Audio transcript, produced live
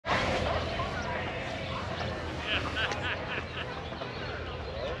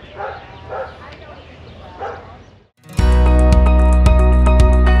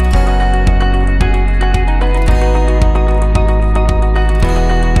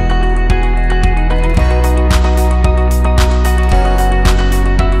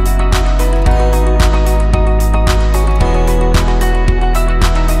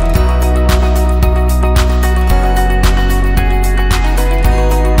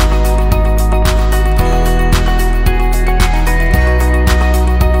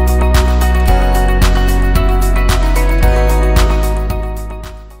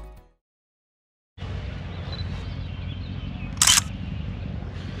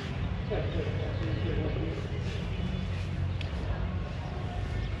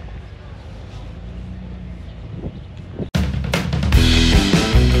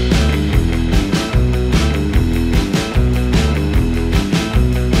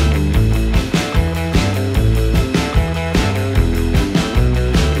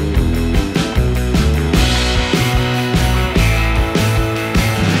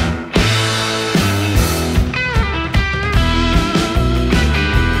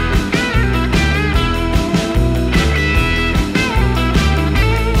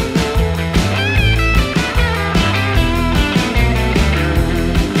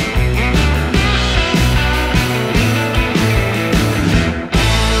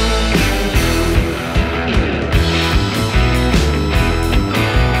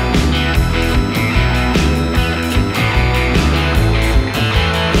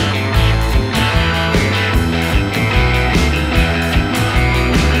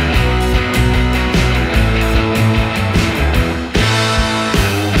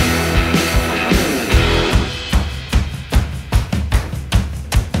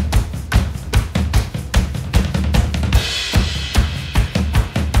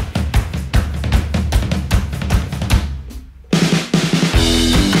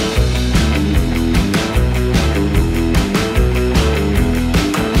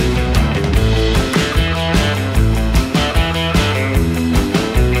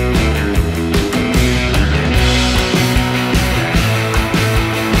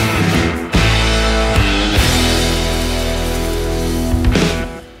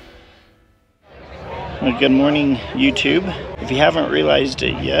Good morning, YouTube. If you haven't realized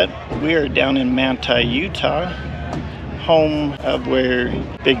it yet, we are down in Manti, Utah, home of where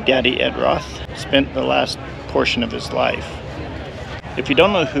Big Daddy Ed Roth spent the last portion of his life. If you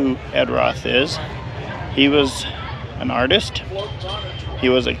don't know who Ed Roth is, he was an artist, he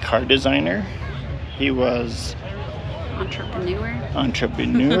was a car designer, he was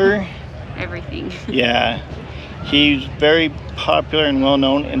entrepreneur, everything. Yeah, he's very popular and well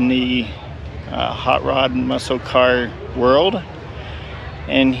known in the hot rod and muscle car world,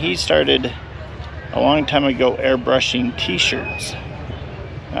 and he started a long time ago airbrushing t-shirts.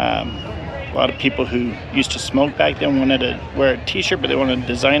 A lot of people who used to smoke back then wanted to wear a t-shirt, but they wanted a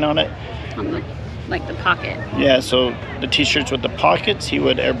design on it. On like the pocket. Yeah, so the t-shirts with the pockets, he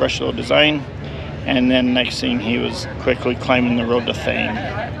would airbrush a little design, and then next thing he was quickly climbing the road to fame.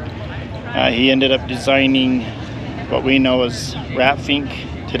 He ended up designing what we know as RAT FINK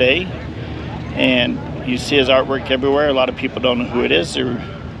today, and you see his artwork everywhere. A lot of people don't know who it is or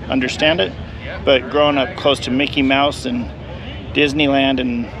understand it, but growing up close to Mickey Mouse and Disneyland,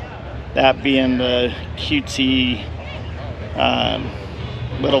 and that being the cutesy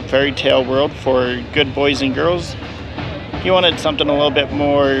little fairy tale world for good boys and girls, he wanted something a little bit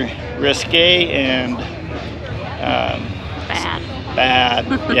more risque and bad.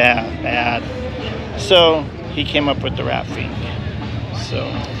 Yeah, bad. So he came up with the RAT FINK. So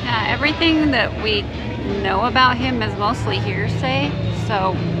yeah, everything that we know about him is mostly hearsay.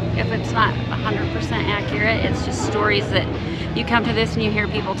 So if it's not 100% accurate, it's just stories that you come to this and you hear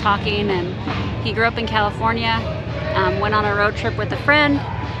people talking. And he grew up in California, went on a road trip with a friend,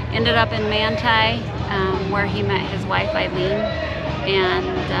 ended up in Manti, where he met his wife Ilene,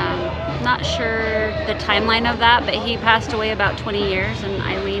 and not sure the timeline of that, but he passed away about 20 years, and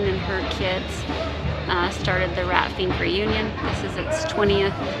Ilene and her kids started the RAT FINK Reunion. This is its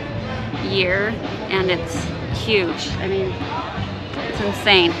 20th year, and it's huge. I mean, it's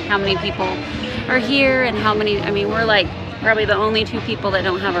insane how many people are here, and how many, I mean, we're like probably the only two people that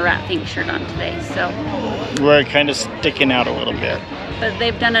don't have a RAT FINK shirt on today, so we're kind of sticking out a little bit. But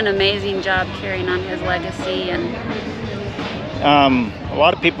they've done an amazing job carrying on his legacy. And a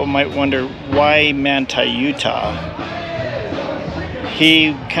lot of people might wonder why Manti, Utah.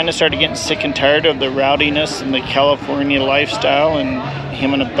 He kind of started getting sick and tired of the rowdiness and the California lifestyle, and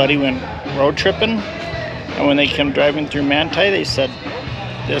him and a buddy went road tripping, and when they came driving through Manti, they said,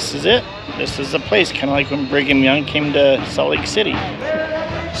 this is it, this is the place, kind of like when Brigham Young came to Salt Lake City.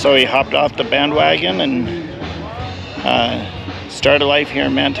 So he hopped off the bandwagon and started life here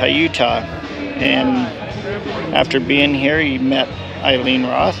in Manti, Utah. And after being here, he met Ilene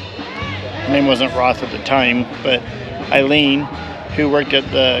Roth. Her name wasn't Roth at the time, but Ilene, who worked at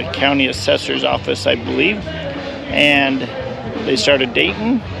the county assessor's office, I believe, and they started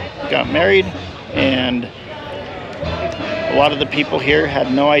dating, got married, and a lot of the people here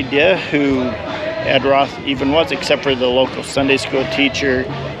had no idea who Ed Roth even was, except for the local Sunday school teacher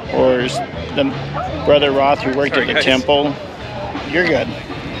or the brother Roth who worked at the temple. You're good.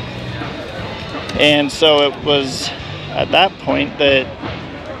 And so it was at that point that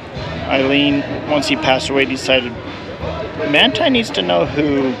Ilene, once he passed away, decided Manti needs to know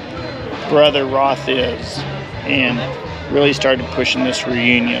who Brother Roth is, and really started pushing this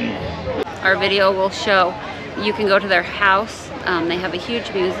reunion. Our video will show. You can go to their house. They have a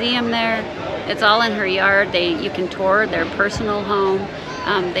huge museum there. It's all in her yard. You can tour their personal home.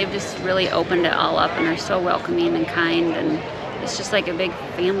 They've just really opened it all up and are so welcoming and kind, and it's just like a big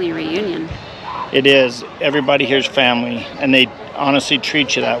family reunion. It is. Everybody here's family, and they honestly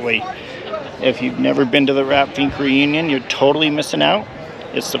treat you that way. If you've never been to the RAT FINK Reunion, you're totally missing out.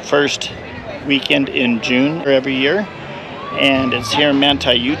 It's the first weekend in June every year, and it's here in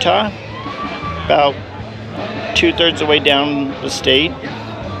Manti, Utah, about 2/3 of the way down the state.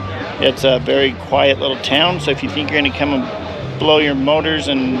 It's a very quiet little town, so if you think you're going to come and blow your motors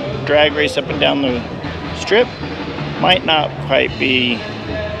and drag race up and down the strip, might not quite be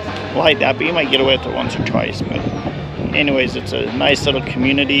like that, but you might get away with it once or twice. But anyways, it's a nice little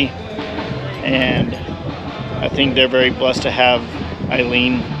community, and I think they're very blessed to have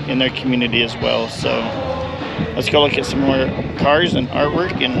Ilene in their community as well. So let's go look at some more cars and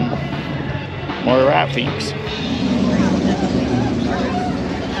artwork and more RAT FINKs.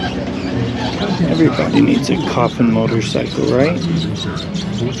 Everybody needs a coffin motorcycle, right?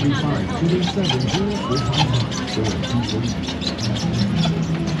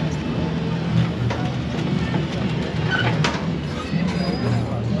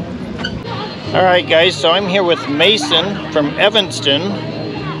 Alright guys, so I'm here with Mason from Evanston,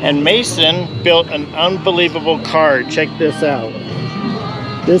 and Mason built an unbelievable car. Check this out.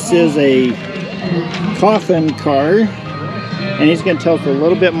 This is a coffin car, and he's going to tell us a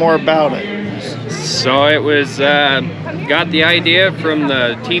little bit more about it. So it was, got the idea from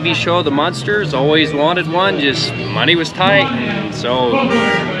the TV show The Munsters. Always wanted one, just money was tight, and so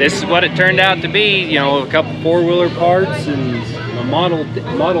this is what it turned out to be. You know, a couple four-wheeler parts and a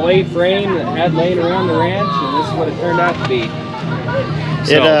Model A frame that had laying around the ranch, and this is what it turned out to be.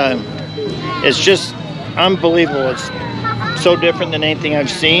 So, it's just unbelievable. It's so different than anything I've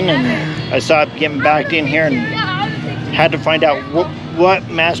seen, and I saw it getting back in here and had to find out what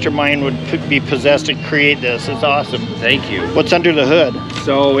mastermind would be possessed to create this. It's awesome. Thank you. What's under the hood?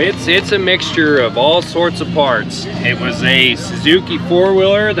 So it's a mixture of all sorts of parts. It was a Suzuki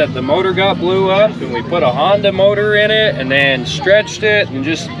four-wheeler that the motor got blew up, and we put a Honda motor in it and then stretched it and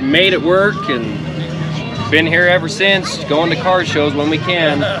just made it work, and been here ever since, going to car shows when we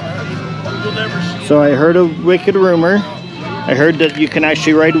can. So I heard a wicked rumor. I heard that you can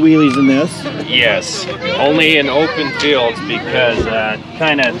actually ride wheelies in this. Yes, only in open fields, because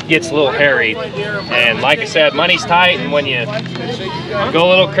kind of gets a little hairy. And like I said, money's tight, and when you go a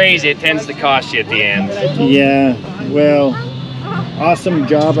little crazy, it tends to cost you at the end. Yeah, well, awesome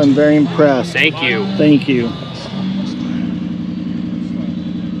job. I'm very impressed. Thank you. Thank you.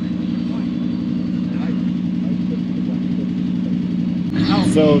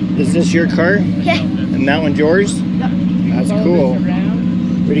 So, is this your car? Yeah. And that one's yours? Yep. That's cool.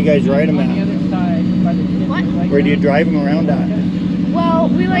 Where do you guys ride them at? What? Where do you drive them around at? Well,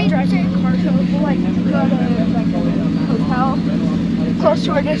 we like driving to Carshow. We'll like go to like a hotel close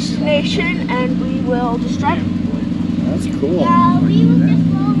to our destination, and we will just drive. That's cool. Yeah, we will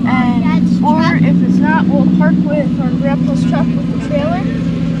just go on Dad's truck. Or if it's not, we'll park with our grandpa's truck with the trailer,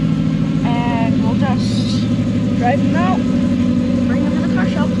 and we'll just drive them out, bring them to the car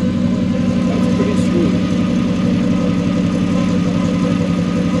show. That's pretty sweet.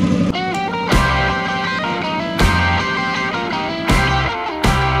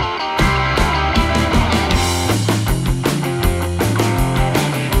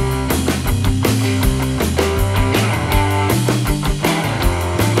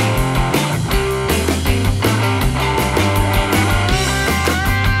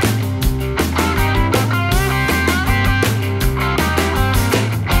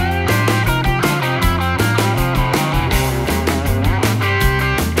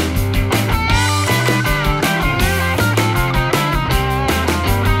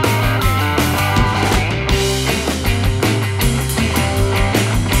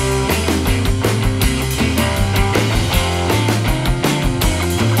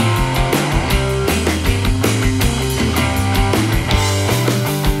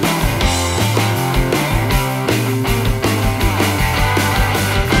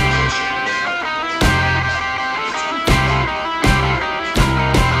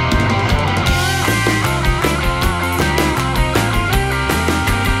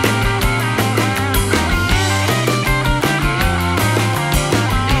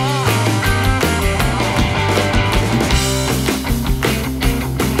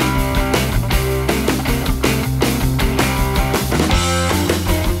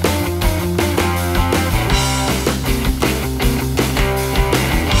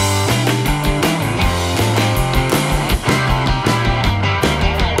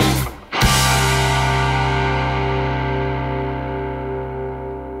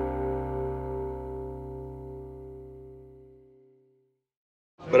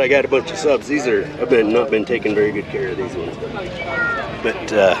 but I got a bunch of subs. These are, I've not been taking very good care of these ones. But,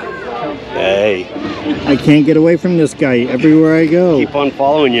 hey. I can't get away from this guy everywhere I go. Keep on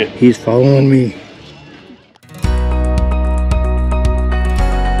following you. He's following me.